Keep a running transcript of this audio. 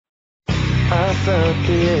felt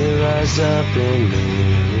the air rise up in me.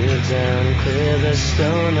 Kneel down and clear the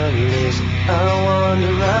stone of leaves. I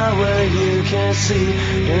wander out where you can't see.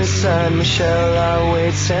 Inside my shell I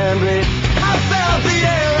wait and bleed. I felt the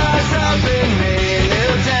air rise up in me.